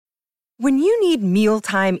When you need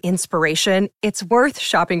mealtime inspiration, it's worth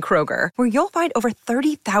shopping Kroger, where you'll find over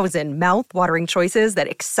 30,000 mouth-watering choices that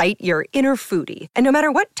excite your inner foodie. And no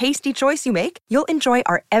matter what tasty choice you make, you'll enjoy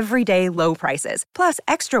our everyday low prices, plus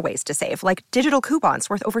extra ways to save, like digital coupons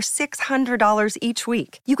worth over $600 each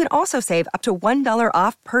week. You can also save up to $1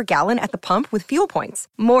 off per gallon at the pump with fuel points.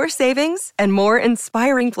 More savings and more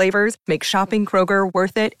inspiring flavors make shopping Kroger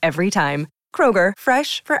worth it every time. Kroger,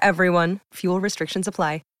 fresh for everyone. Fuel restrictions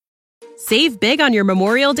apply. Save big on your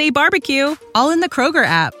Memorial Day barbecue, all in the Kroger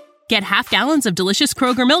app. Get half gallons of delicious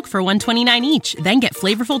Kroger milk for $1.29 each. Then get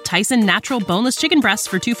flavorful Tyson natural boneless chicken breasts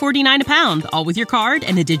for $2.49 a pound, all with your card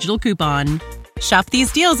and a digital coupon. Shop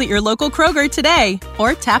these deals at your local Kroger today,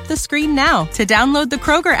 or tap the screen now to download the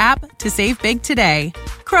Kroger app to save big today.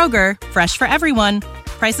 Kroger, fresh for everyone.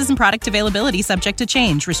 Prices and product availability subject to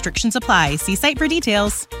change. Restrictions apply. See site for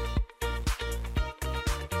details.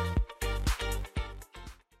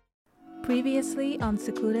 Previously on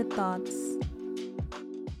Secluded Thoughts.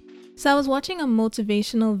 So I was watching a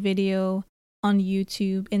motivational video on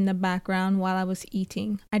YouTube in the background while I was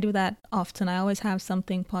eating. I do that often. I always have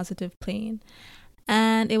something positive playing.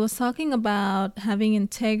 And it was talking about having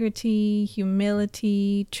integrity,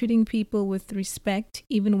 humility, treating people with respect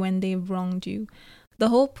even when they've wronged you. The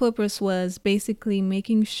whole purpose was basically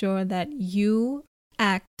making sure that you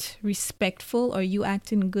act respectful or you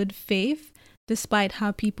act in good faith despite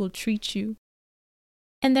how people treat you.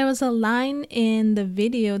 And there was a line in the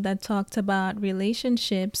video that talked about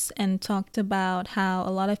relationships and talked about how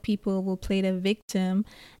a lot of people will play the victim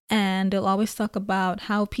and they'll always talk about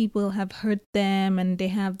how people have hurt them and they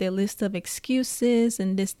have their list of excuses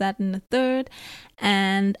and this, that, and the third.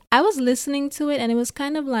 And I was listening to it and it was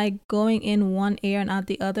kind of like going in one ear and out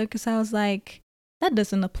the other because I was like, that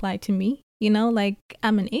doesn't apply to me. Like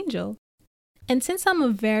I'm an angel. And since I'm a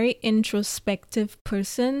very introspective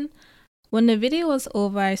person, when the video was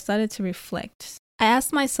over, I started to reflect. I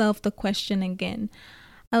asked myself the question again.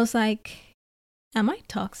 I was like, am I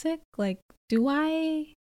toxic? Like, do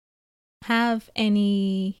I have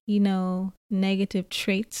any, negative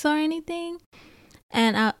traits or anything?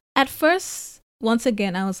 And at first, once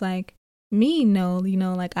again, I was like, me, no,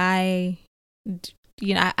 like I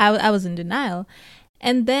was in denial.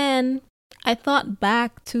 And then I thought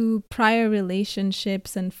back to prior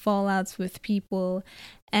relationships and fallouts with people.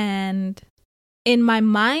 And in my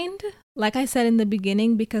mind, like I said in the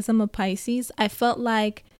beginning, because I'm a Pisces, I felt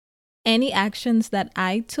like any actions that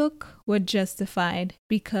I took were justified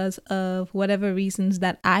because of whatever reasons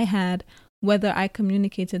that I had, whether I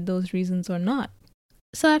communicated those reasons or not.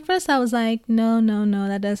 So at first I was like, no,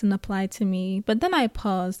 that doesn't apply to me. But then I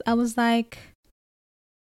paused. I was like,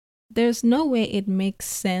 there's no way it makes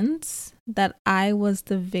sense that I was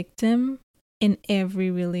the victim in every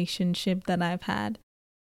relationship that I've had.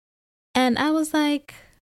 And I was like,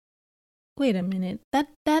 wait a minute, that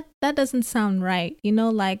doesn't sound right.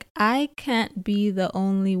 Like I can't be the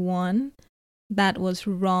only one that was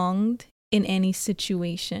wronged in any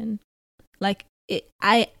situation. Like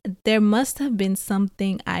there must have been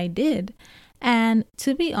something I did. And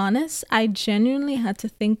to be honest, I genuinely had to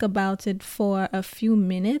think about it for a few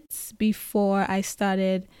minutes before I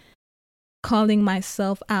started calling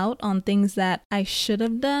myself out on things that I should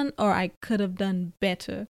have done or I could have done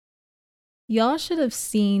better. Y'all should have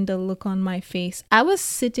seen the look on my face. I was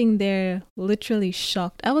sitting there literally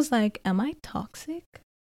shocked. I was like, am I toxic?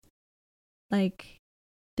 Like,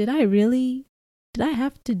 did I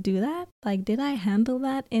have to do that? Like, did I handle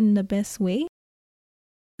that in the best way?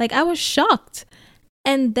 Like, I was shocked.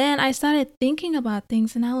 And then I started thinking about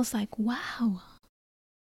things and I was like, wow.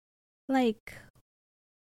 Like,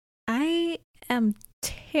 I am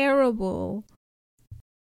terrible.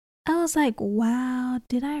 I was like, wow,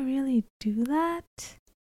 did I really do that?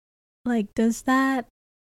 Like, does that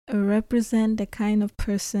represent the kind of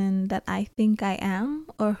person that I think I am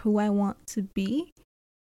or who I want to be?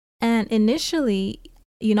 And initially,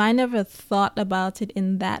 I never thought about it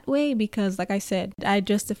in that way because, like I said, I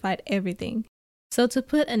justified everything. So to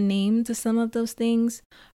put a name to some of those things,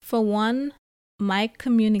 for one, my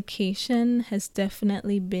communication has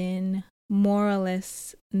definitely been more or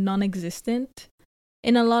less non-existent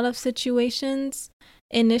in a lot of situations.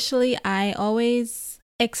 Initially, I always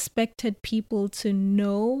expected people to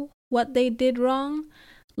know what they did wrong.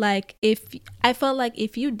 Like, I felt like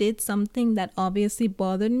if you did something that obviously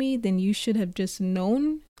bothered me, then you should have just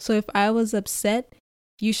known. So if I was upset,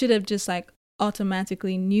 you should have just like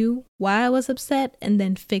automatically knew why I was upset and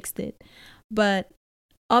then fixed it. But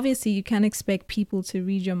obviously you can't expect people to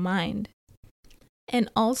read your mind. And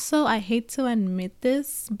also, I hate to admit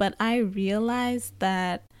this, but I realized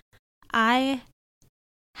that I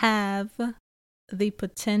have the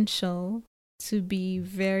potential to be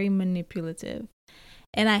very manipulative.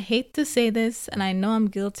 And I hate to say this, and I know I'm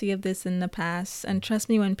guilty of this in the past. And trust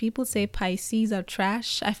me, when people say Pisces are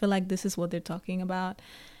trash, I feel like this is what they're talking about.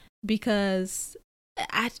 Because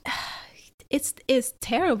it's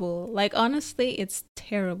terrible. Like, honestly, it's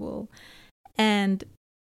terrible. And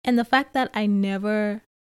the fact that I never,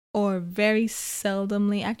 or very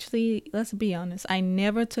seldomly, actually, let's be honest, I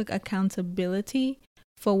never took accountability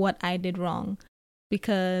for what I did wrong.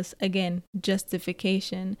 Because, again,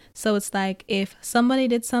 justification. So it's like if somebody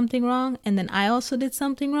did something wrong and then I also did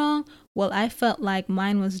something wrong, well, I felt like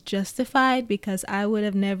mine was justified because I would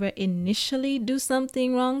have never initially do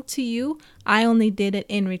something wrong to you. I only did it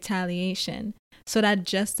in retaliation. So that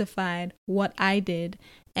justified what I did.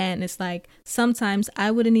 And it's like sometimes I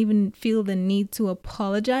wouldn't even feel the need to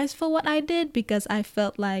apologize for what I did because I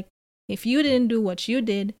felt like if you didn't do what you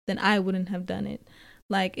did, then I wouldn't have done it.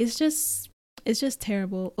 Like, it's just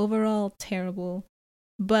terrible. Overall, terrible.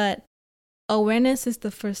 But awareness is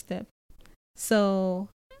the first step. So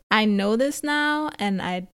I know this now,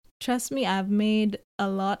 and trust me, I've made a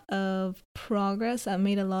lot of progress. I've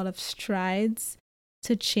made a lot of strides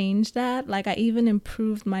to change that. Like, I even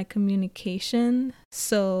improved my communication.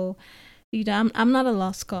 So, I'm not a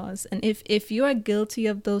lost cause. And if you are guilty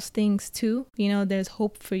of those things too, there's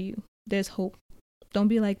hope for you. There's hope. Don't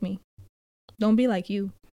be like me. Don't be like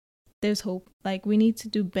you. There's hope. Like, we need to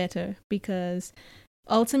do better because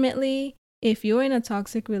ultimately, if you're in a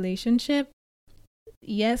toxic relationship,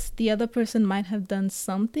 yes, the other person might have done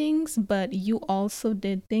some things, but you also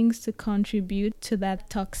did things to contribute to that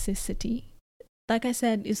toxicity. Like I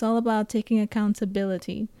said, it's all about taking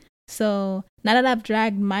accountability. So now that I've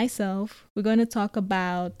dragged myself, we're going to talk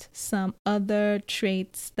about some other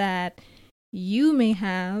traits that you may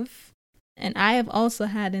have, and I have also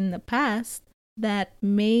had in the past, that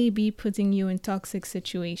may be putting you in toxic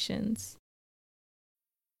situations.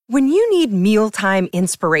 When you need mealtime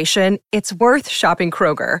inspiration, it's worth shopping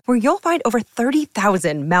Kroger, where you'll find over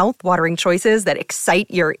 30,000 mouth-watering choices that excite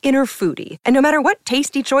your inner foodie. And no matter what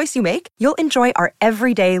tasty choice you make, you'll enjoy our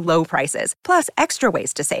everyday low prices, plus extra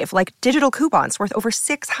ways to save, like digital coupons worth over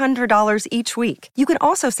 $600 each week. You can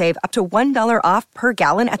also save up to $1 off per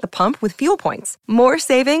gallon at the pump with fuel points. More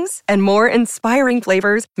savings and more inspiring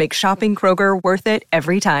flavors make shopping Kroger worth it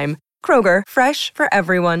every time. Kroger, fresh for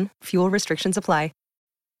everyone. Fuel restrictions apply.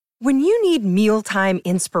 When you need mealtime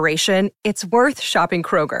inspiration, it's worth shopping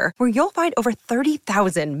Kroger, where you'll find over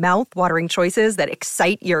 30,000 mouth-watering choices that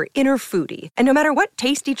excite your inner foodie. And no matter what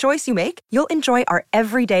tasty choice you make, you'll enjoy our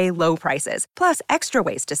everyday low prices, plus extra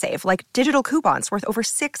ways to save, like digital coupons worth over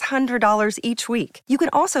 $600 each week. You can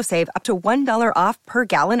also save up to $1 off per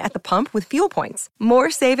gallon at the pump with fuel points.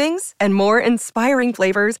 More savings and more inspiring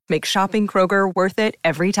flavors make shopping Kroger worth it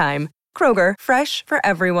every time. Kroger, fresh for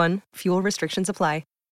everyone. Fuel restrictions apply.